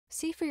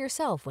See for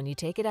yourself when you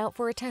take it out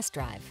for a test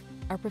drive.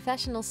 Our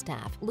professional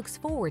staff looks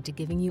forward to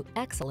giving you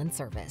excellent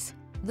service.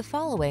 The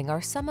following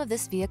are some of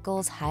this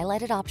vehicle's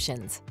highlighted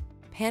options: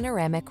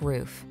 panoramic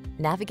roof,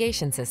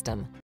 navigation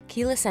system,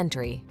 keyless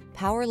entry,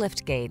 power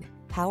liftgate,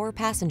 power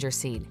passenger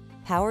seat,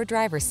 power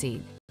driver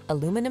seat,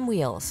 aluminum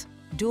wheels,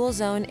 dual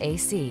zone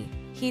AC,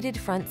 heated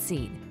front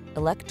seat,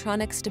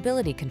 electronic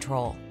stability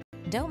control.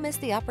 Don't miss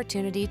the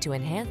opportunity to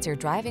enhance your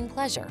driving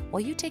pleasure while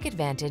you take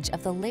advantage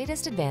of the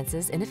latest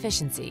advances in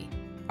efficiency.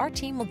 Our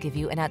team will give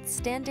you an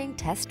outstanding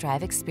test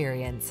drive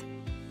experience.